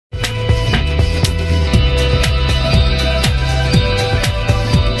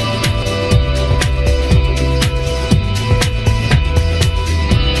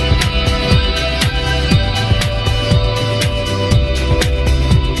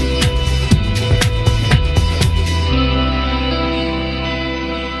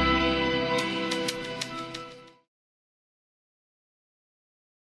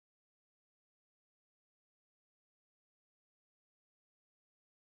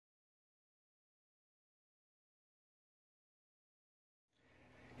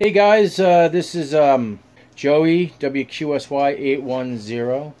Hey guys, this is Joey, WQSY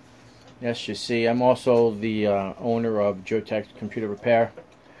 810. Yes, you see, I'm also the owner of Jotex Computer Repair.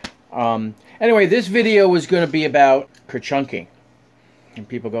 Anyway, this video was going to be about kerchunking. And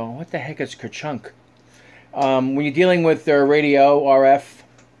people go, what the heck is kerchunk? When you're dealing with radio, RF,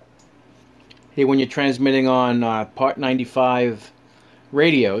 when you're transmitting on Part 95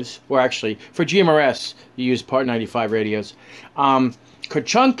 radios, or actually, for GMRS, you use Part 95 radios.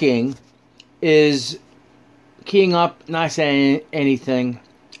 Kerchunking is keying up, not saying anything,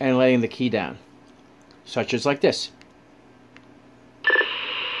 and laying the key down, such as like this.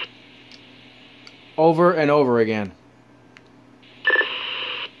 Over and over again.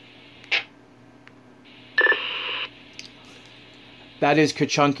 That is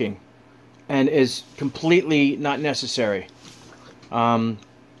kerchunking, and is completely not necessary.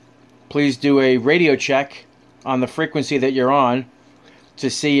 Please do a radio check on the frequency that you're on to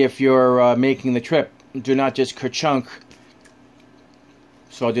see if you're making the trip. Do not just kerchunk.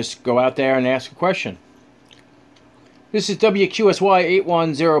 So I'll just go out there and ask a question. This is WQSY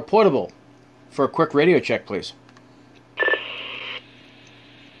 810 Portable. For a quick radio check, please.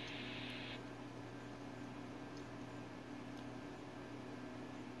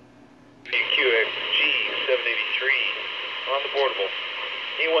 WQXG 783 on the portable.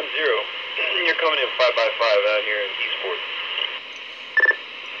 810. You're coming in 5x5 out here in Eastport.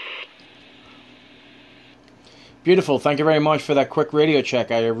 Beautiful. Thank you very much for that quick radio check.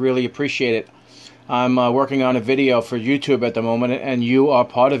 I really appreciate it. I'm working on a video for YouTube at the moment, and you are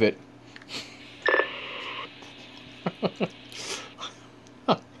part of it. Interesting.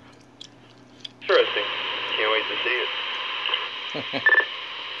 Can't wait to see it.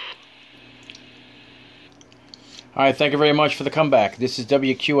 Alright, thank you very much for the comeback. This is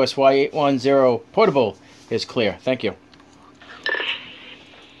WQSY 810 Portable is clear. Thank you.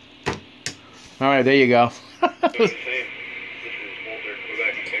 Alright, there you go. This is Walter,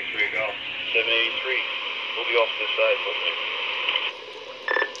 Quebec, X-ray Golf, 783. We'll be off this side, hopefully.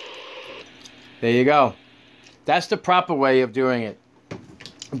 There you go. That's the proper way of doing it.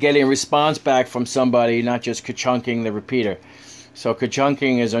 Getting a response back from somebody, not just kerchunking the repeater. So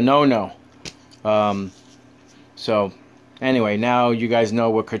kerchunking is a no-no. So anyway, now you guys know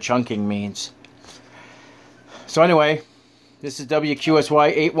what kerchunking means. So anyway, this is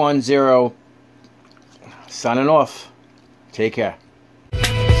WQSY 810 signing off. Take care.